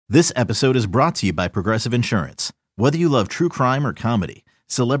This episode is brought to you by Progressive Insurance. Whether you love true crime or comedy,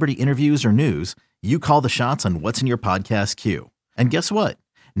 celebrity interviews or news, you call the shots on what's in your podcast queue. And guess what?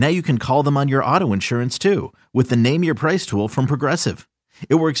 Now you can call them on your auto insurance too with the Name Your Price tool from Progressive.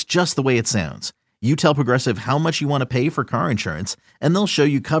 It works just the way it sounds. You tell Progressive how much you want to pay for car insurance, and they'll show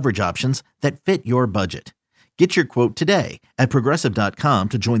you coverage options that fit your budget. Get your quote today at Progressive.com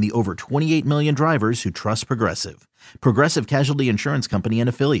to join the over 28 million drivers who trust Progressive. Progressive Casualty Insurance Company and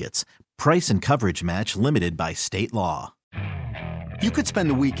Affiliates. Price and coverage match limited by state law. You could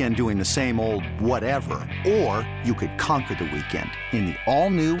spend the weekend doing the same old whatever, or you could conquer the weekend in the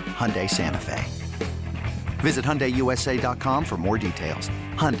all-new Hyundai Santa Fe. Visit HyundaiUSA.com for more details.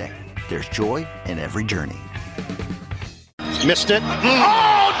 Hyundai, there's joy in every journey. Missed it.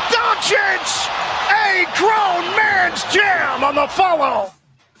 Oh, Doncic! A grown man's jam on the follow.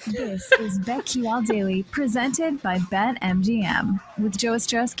 This is BetQL Daily, presented by BetMGM, with Joe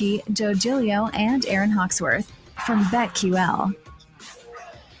Ostrowski, Joe Giglio, and Aaron Hawksworth from BetQL.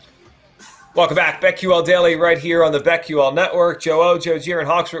 Welcome back, BetQL Daily, right here on the BetQL Network. Joe O, Joe G, and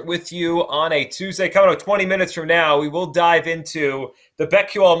Hawksworth with you on a Tuesday. Coming up 20 minutes from now, we will dive into the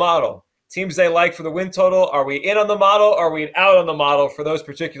BetQL model. Teams they like for the win total. Are we in on the model? Are we out on the model for those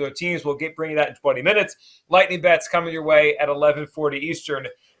particular teams? We'll bringing that in 20 minutes. Lightning bets coming your way at 11:40 Eastern.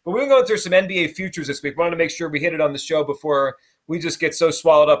 But we're going through some NBA futures this week. We wanted to make sure we hit it on the show before we just get so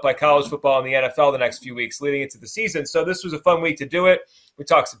swallowed up by college football and the NFL the next few weeks leading into the season. So this was a fun week to do it. We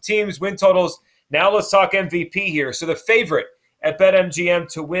talked some teams, win totals. Now let's talk MVP here. So the favorite at BetMGM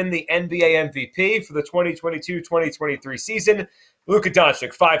to win the NBA MVP for the 2022-2023 season, Luka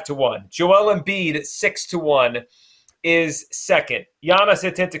Doncic, 5-1. Joel Embiid, 6-1, is second. Giannis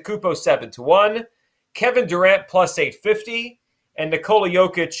Antetokounmpo, 7-1. Kevin Durant, plus 850. And Nikola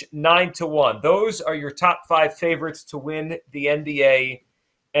Jokic, 9-1. Those are your top five favorites to win the NBA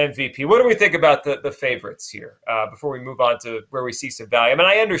MVP. What do we think about the favorites here before we move on to where we see some value? I mean,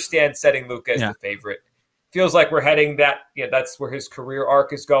 I understand setting Luka as the favorite. Feels like we're heading that's where his career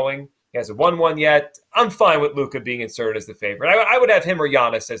arc is going. He hasn't won one yet. I'm fine with Luka being inserted as the favorite. I would have him or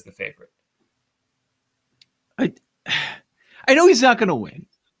Giannis as the favorite. I know he's not going to win.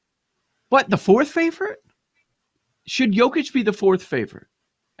 But the fourth favorite? Should Jokic be the fourth favorite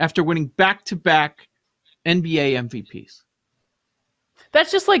after winning back-to-back NBA MVPs?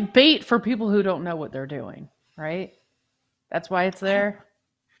 That's just like bait for people who don't know what they're doing, right? That's why it's there.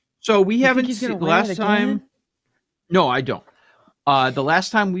 So we haven't seen the last time. No, I don't. The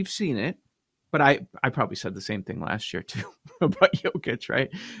last time we've seen it, but I probably said the same thing last year too about Jokic,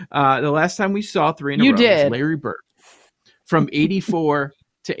 right? The last time we saw three in a row was Larry Bird from 84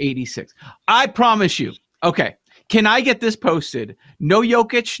 to 86. I promise you. Okay. Can I get this posted? No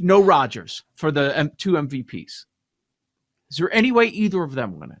Jokic, no Rodgers for the two MVPs. Is there any way either of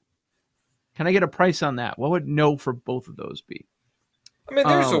them win it? Can I get a price on that? What would no for both of those be? I mean,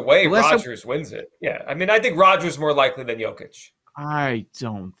 there's a way Rodgers wins it. Yeah. I mean, I think Rodgers more likely than Jokic. I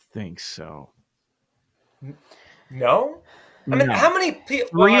don't think so. No? I mean, how many people?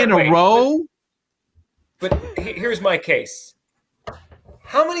 Three in a row? But here's my case.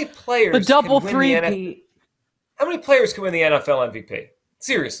 How many players the double can win three? How many players can win the NFL MVP?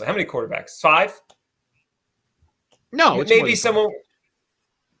 Seriously, how many quarterbacks? 5? No, maybe someone.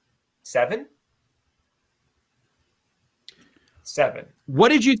 7? 7. What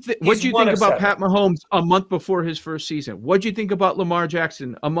did you think? What did you think about 7. Pat Mahomes a month before his first season? What did you think about Lamar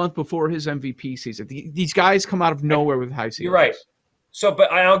Jackson a month before his MVP season? These guys come out of nowhere with high ceilings. You're right. So,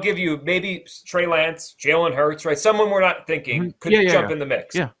 but I'll give you maybe Trey Lance, Jalen Hurts, right? Someone we're not thinking could jump in the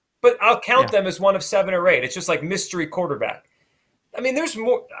mix. Yeah. But I'll count them as one of 7 or 8. It's just like mystery quarterback. I mean, there's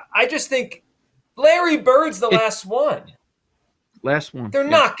more. I just think Larry Bird's the last one. Last one. They're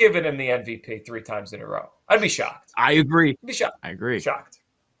not giving him the MVP 3 times in a row. I'd be shocked. I agree. I'd be shocked. I agree. Shocked.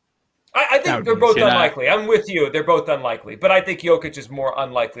 I think they're both unlikely. I'm with you. They're both unlikely. But I think Jokic is more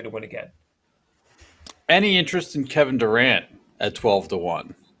unlikely to win again. Any interest in Kevin Durant at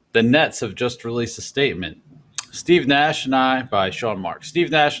 12-1? The Nets have just released a statement. Steve Nash and I, by Sean Marks.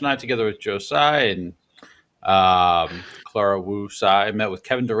 Steve Nash and I, together with Joe Tsai and Clara Wu Tsai, met with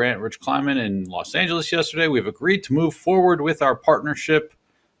Kevin Durant and Rich Kleiman in Los Angeles yesterday. We've agreed to move forward with our partnership.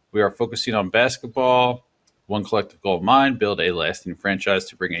 We are focusing on basketball. One collective goal of mine, build a lasting franchise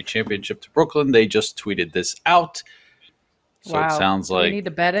to bring a championship to Brooklyn. They just tweeted this out. So it sounds like we need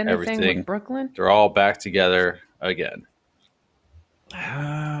to bet anything with Brooklyn? They're all back together again.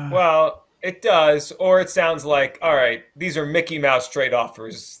 Well, it does. Or it sounds like, all right, these are Mickey Mouse trade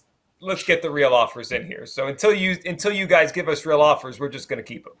offers. Let's get the real offers in here. So until you guys give us real offers, we're just going to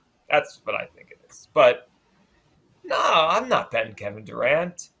keep them. That's what I think it is. But no, I'm not betting Kevin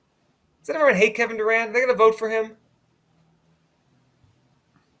Durant. Does anyone hate Kevin Durant? Are they going to vote for him?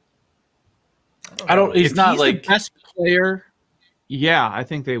 I don't. He's not the best player. Yeah, I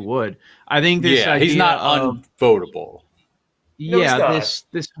think they would. I think this. Yeah, he's not unvotable. No,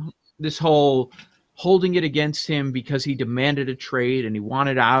 this whole holding it against him because he demanded a trade and he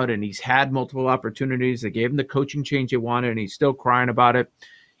wanted out and he's had multiple opportunities. They gave him the coaching change they wanted and he's still crying about it.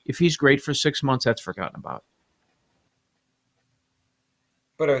 If he's great for 6 months, that's forgotten about.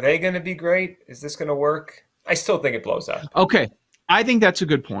 But are they going to be great? Is this going to work? I still think it blows up. Okay, I think that's a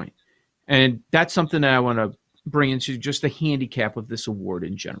good point. And that's something that I want to bring into just the handicap of this award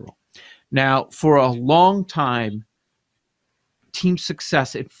in general. Now, for a long time, team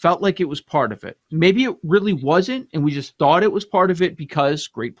success, it felt like it was part of it. Maybe it really wasn't, and we just thought it was part of it because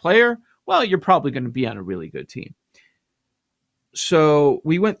great player, well, you're probably going to be on a really good team. So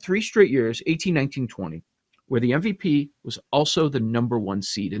we went 3 straight years, 18, 19, 20, where the MVP was also the number 1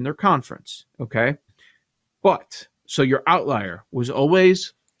 seed in their conference, okay? But, so your outlier was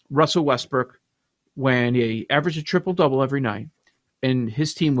always Russell Westbrook when he averaged a triple-double every night, and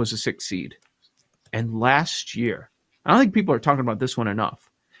his team was a 6th seed. And last year, I don't think people are talking about this one enough.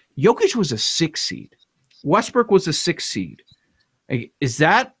 Jokic was a 6th seed. Westbrook was a 6th seed. Is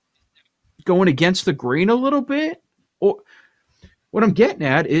that going against the grain a little bit? Or what I'm getting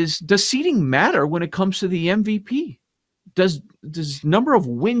at is, does seeding matter when it comes to the MVP? Does number of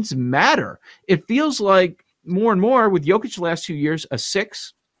wins matter? It feels like more and more with Jokic the last 2 years, a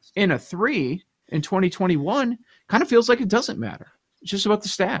 6 and a 3 in 2021 kind of feels like it doesn't matter. It's just about the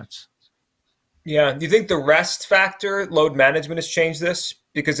stats. Yeah. Do you think the rest factor, load management, has changed this?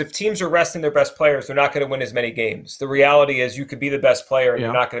 Because if teams are resting their best players, they're not going to win as many games. The reality is you could be the best player and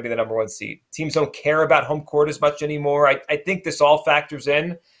you're not going to be the number 1 seed. Teams don't care about home court as much anymore. I think this all factors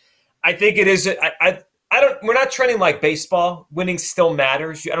in. I think it is. We're not trending like baseball. Winning still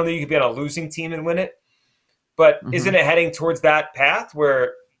matters. I don't think you could be on a losing team and win it. But isn't it heading towards that path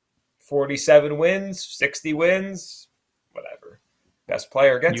where 47 wins, 60 wins, whatever? Best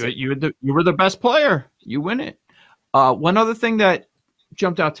player gets it. You were the best player. You win it. One other thing that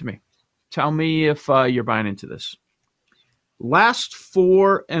jumped out to me. Tell me if you're buying into this. Last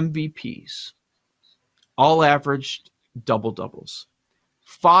 4 MVPs all averaged double-doubles.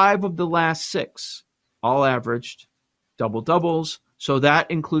 5 of the last 6 all averaged double-doubles. So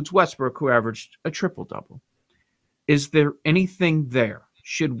that includes Westbrook, who averaged a triple-double. Is there anything there?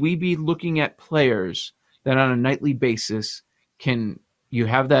 Should we be looking at players that on a nightly basis you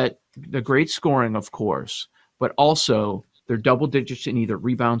have the great scoring, of course, but also they're double digits in either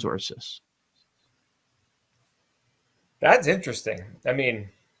rebounds or assists? That's interesting. I mean,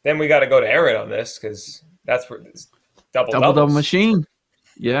 then we got to go to Aaron on this because that's where this double machine.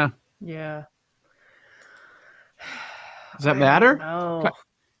 Yeah. Yeah. Does that matter? No.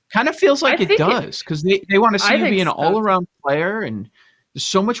 Kind of feels like it does because they want to see you be an all-around player, and there's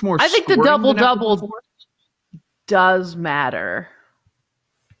so much more. I think the double-double does matter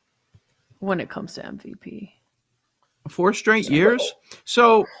when it comes to MVP. 4 straight years.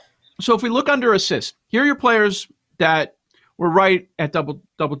 So if we look under assists, here are your players that were right at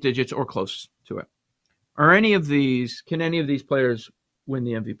double digits or close to it. Can any of these players win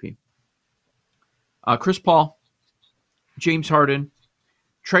the MVP? Chris Paul, James Harden,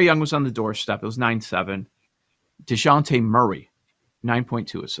 Trae Young was on the doorstep. It was 9-7. DeJounte Murray,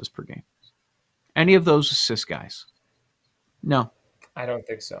 9.2 assists per game. Any of those assist guys? No. I don't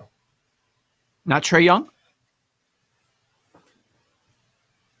think so. Not Trae Young?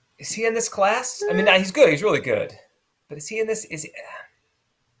 Is he in this class? I mean, he's good. He's really good. But is he in this?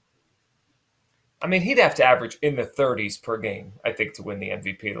 I mean, he'd have to average in the 30s per game, I think, to win the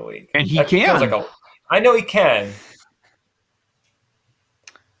MVP of the league. And he can. I know he can.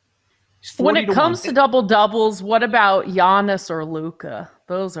 When it comes to double-doubles, what about Giannis or Luka?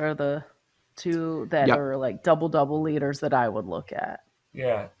 Those are the 2 that are like double-double leaders that I would look at.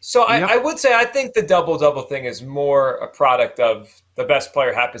 Yeah. So I would say I think the double-double thing is more a product of the best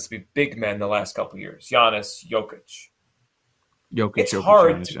player happens to be big men the last couple of years. Giannis, Jokic. It's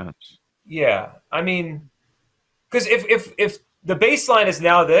hard. Yeah. I mean, because if the baseline is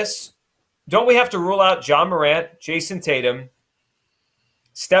now this, don't we have to rule out John Morant, Jason Tatum,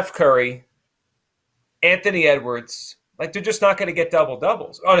 Steph Curry, Anthony Edwards? Like, they're just not going to get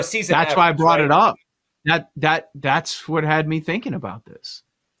double-doubles on a season. That's why I brought it up. That's what had me thinking about this.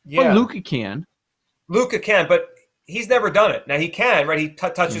 Yeah. But Luka can, but he's never done it. Now he can, right? He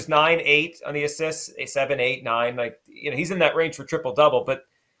touches 9, 8 on the assists, 7, 8, 9. Like, he's in that range for triple-double. But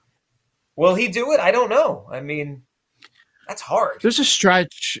will he do it? I don't know. I mean, that's hard. There was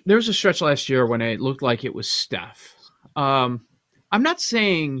a stretch last year when it looked like it was Steph. I'm not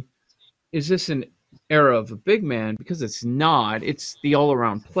saying is this an era of a big man? Because it's not. It's the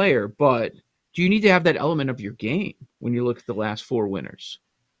all-around player. But do you need to have that element of your game when you look at the last 4 winners?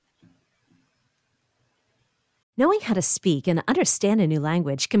 Knowing how to speak and understand a new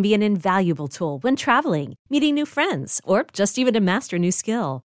language can be an invaluable tool when traveling, meeting new friends, or just even to master a new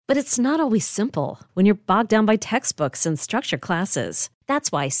skill. But it's not always simple when you're bogged down by textbooks and structured classes. That's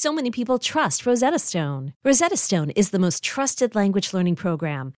why so many people trust Rosetta Stone. Rosetta Stone is the most trusted language learning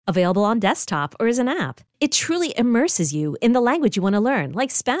program, available on desktop or as an app. It truly immerses you in the language you want to learn,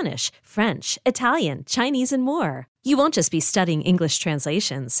 like Spanish, French, Italian, Chinese, and more. You won't just be studying English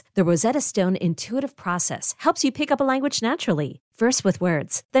translations. The Rosetta Stone intuitive process helps you pick up a language naturally, first with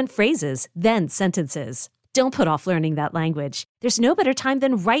words, then phrases, then sentences. Don't put off learning that language. There's no better time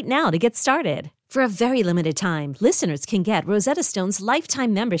than right now to get started. For a very limited time, listeners can get Rosetta Stone's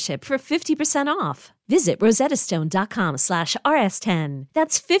lifetime membership for 50% off. Visit rosettastone.com/rs10.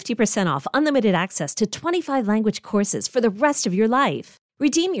 That's 50% off unlimited access to 25 language courses for the rest of your life.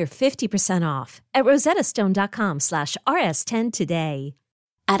 Redeem your 50% off at rosettastone.com/rs10 today.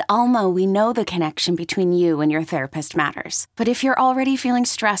 At Alma, we know the connection between you and your therapist matters. But if you're already feeling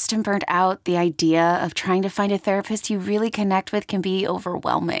stressed and burnt out, the idea of trying to find a therapist you really connect with can be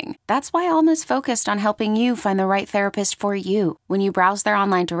overwhelming. That's why Alma's focused on helping you find the right therapist for you. When you browse their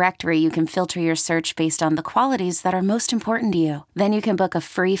online directory, you can filter your search based on the qualities that are most important to you. Then you can book a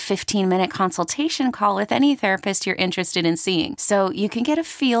free 15-minute consultation call with any therapist you're interested in seeing, so you can get a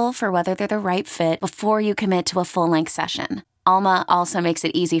feel for whether they're the right fit before you commit to a full-length session. Alma also makes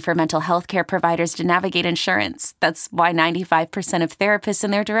it easy for mental health care providers to navigate insurance. That's why 95% of therapists in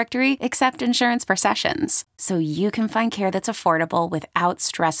their directory accept insurance for sessions, so you can find care that's affordable without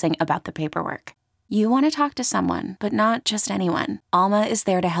stressing about the paperwork. You want to talk to someone, but not just anyone. Alma is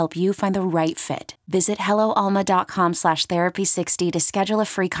there to help you find the right fit. Visit helloalma.com/therapy60 to schedule a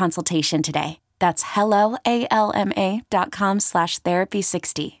free consultation today. That's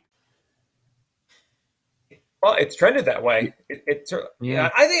helloalma.com/therapy60. Well, it's trended that way.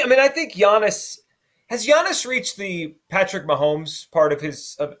 I think Giannis has reached the Patrick Mahomes part of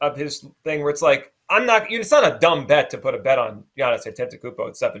his thing where it's like, it's not a dumb bet to put a bet on Giannis Antetokounmpo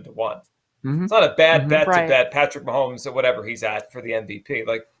at 7-1. Mm-hmm. It's not a bad bet to bet Patrick Mahomes at whatever he's at for the MVP.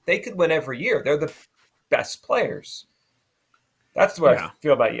 Like, they could win every year. They're the best players. That's what I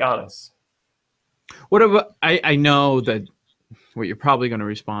feel about Giannis. What about, I know that what you're probably going to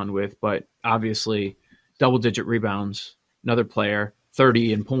respond with, but obviously double-digit rebounds, another player,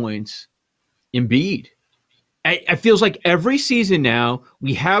 30 in points, Embiid. It feels like every season now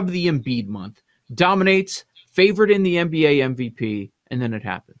we have the Embiid month. Dominates, favored in the NBA MVP, and then it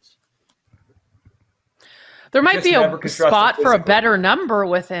happens. There might be a spot for a better number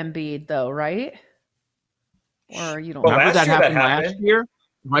with Embiid, though, right? Or you don't know. Remember that happened last year?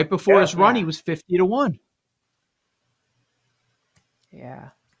 Right before his run, he was 50-1. Yeah.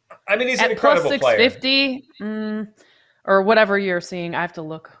 I mean, he's an incredible plus 650, or whatever you're seeing. I have to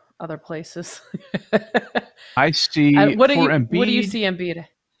look other places. I see. What do you see Embiid?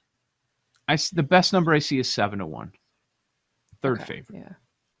 The best number I see is 7-1. Third favorite.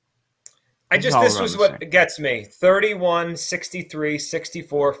 Yeah. This was what gets me: 31, 63,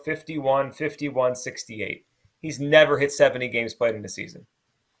 64, 51, 51, 68. He's never hit 70 games played in a season.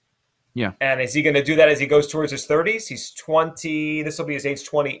 Yeah. And is he going to do that as he goes towards his 30s? He's 20. This will be his age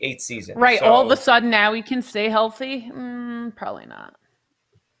 28 season. Right. So, all of a sudden now he can stay healthy? Probably not.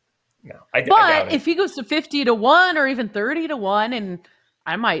 No. But if he goes to 50-1 or even 30-1, and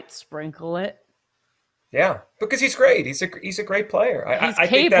I might sprinkle it. Yeah, because he's great. He's a great player. I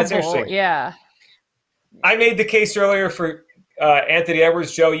think that's interesting. Yeah. I made the case earlier for Anthony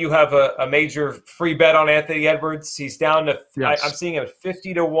Edwards. Joe, you have a major free bet on Anthony Edwards. He's down to I'm seeing him at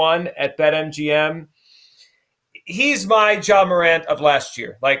 50-1 at BetMGM. He's my Ja Morant of last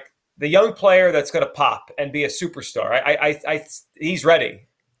year, like the young player that's going to pop and be a superstar. He's ready.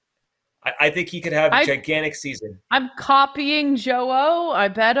 I think he could have a gigantic season. I'm copying Joe. I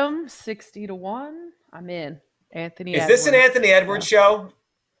bet him 60-1. I'm in. Anthony Edwards. Is this an Anthony Edwards show?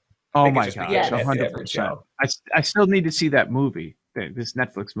 Oh my gosh, 100%. I still need to see that movie, this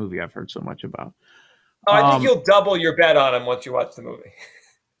Netflix movie I've heard so much about. I think you'll double your bet on him once you watch the movie.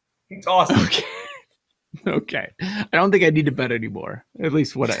 He's awesome. Okay. I don't think I need to bet anymore. At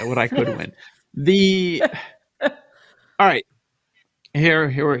least what I could win. All right.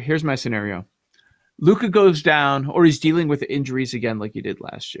 Here's my scenario. Luka goes down, or he's dealing with injuries again like he did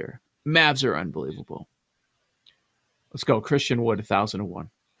last year. Mavs are unbelievable. Let's go. Christian Wood, 1,001.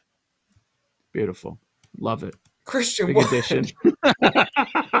 Beautiful. Love it. Christian Big Wood. Addition.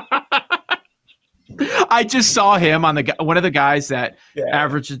 I just saw him on one of the guys that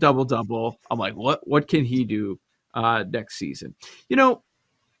averaged a double-double. I'm like, what can he do next season?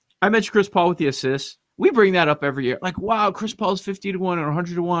 I mentioned Chris Paul with the assists. We bring that up every year. Like, wow, Chris Paul's 50-1 or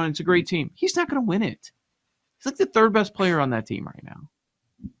 100-1. It's a great team. He's not going to win it. He's like the third best player on that team right now.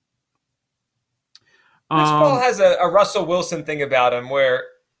 Chris Paul has a Russell Wilson thing about him where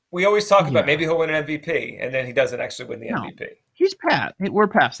we always talk about maybe he'll win an MVP, and then he doesn't actually win the MVP. He's past. We're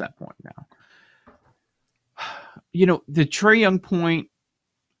past that point now. The Trae Young point,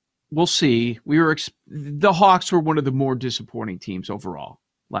 we'll see. The Hawks were one of the more disappointing teams overall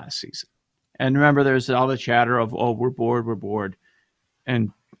last season. And remember, there's all the chatter of, we're bored.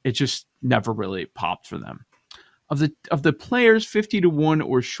 And it just never really popped for them. Of the players 50-1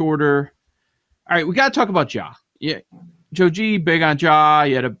 or shorter, all right, we got to talk about Ja. Yeah, Joe G, big on Ja.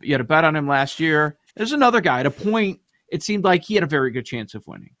 You had a bet on him last year. There's another guy. At a point, it seemed like he had a very good chance of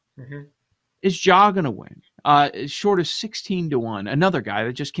winning. Mm-hmm. Is Ja going to win? As short as 16-1. Another guy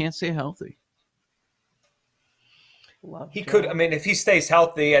that just can't stay healthy. He could. I mean, if he stays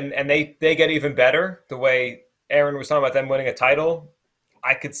healthy and they get even better, the way Aaron was talking about them winning a title,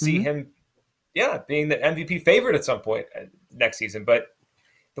 I could see him, being the MVP favorite at some point next season. But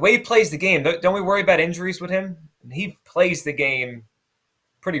the way he plays the game, don't we worry about injuries with him? He plays the game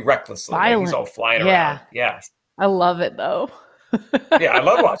pretty recklessly. Like he's all flying around. Yeah. I love it, though. I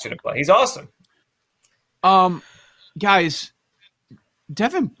love watching him play. He's awesome. Guys,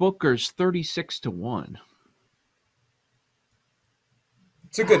 Devin Booker's 36-1.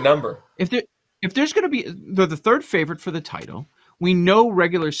 It's a good number. If there's going to be they're the third favorite for the title, we know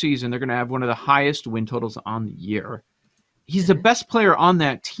regular season they're going to have one of the highest win totals on the year. He's the best player on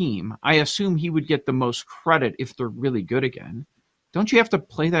that team. I assume he would get the most credit if they're really good again. Don't you have to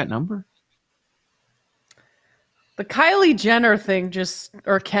play that number? The Kylie Jenner thing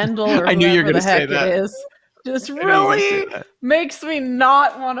or Kendall or whoever the heck it is, just really makes me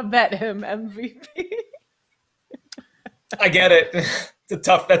not want to bet him MVP. I get it.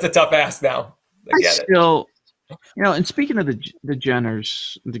 That's a tough ask now. I get it. And speaking of the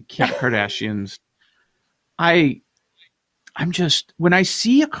Jenners, the Kardashians, I'm just, when I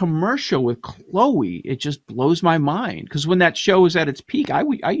see a commercial with Khloe, it just blows my mind. Because when that show was at its peak,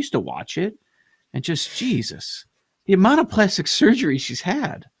 I used to watch it, and just, Jesus, the amount of plastic surgery she's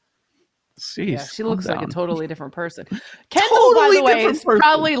had. Jeez, she looks like a totally different person. Kendall, by the way,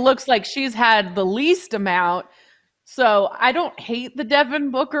 probably looks like she's had the least amount. So I don't hate the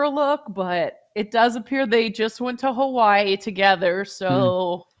Devin Booker look, but it does appear they just went to Hawaii together.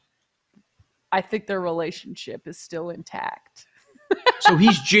 So I think their relationship is still intact. So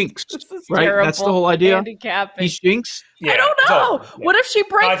he's jinxed, right? That's the whole idea. He's jinxed. I don't know. What if she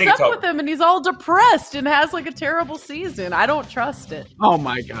breaks up with him and he's all depressed and has like a terrible season? I don't trust it. Oh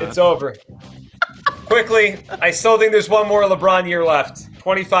my God. It's over. Quickly, I still think there's one more LeBron year left.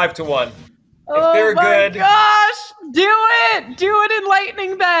 25-1. If they're good, gosh, do it in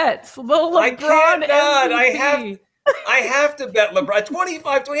lightning bets. The LeBron I can't not. MVP. I have to bet LeBron.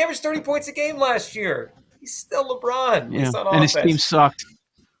 25. He averaged 30 points a game last year. He's still LeBron. Yeah, and his team sucked.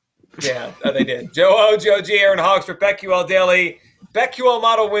 Yeah, they did. Joe O, Joe G, Aaron Hawks for BetQL Daily. BetQL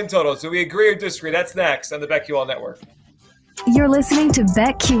model win totals. Do we agree or disagree? That's next on the BetQL Network. You're listening to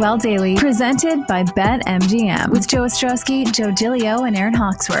BetQL Daily, presented by BetMGM, with Joe Ostrowski, Joe Giglio, and Aaron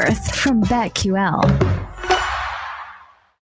Hawksworth from BetQL.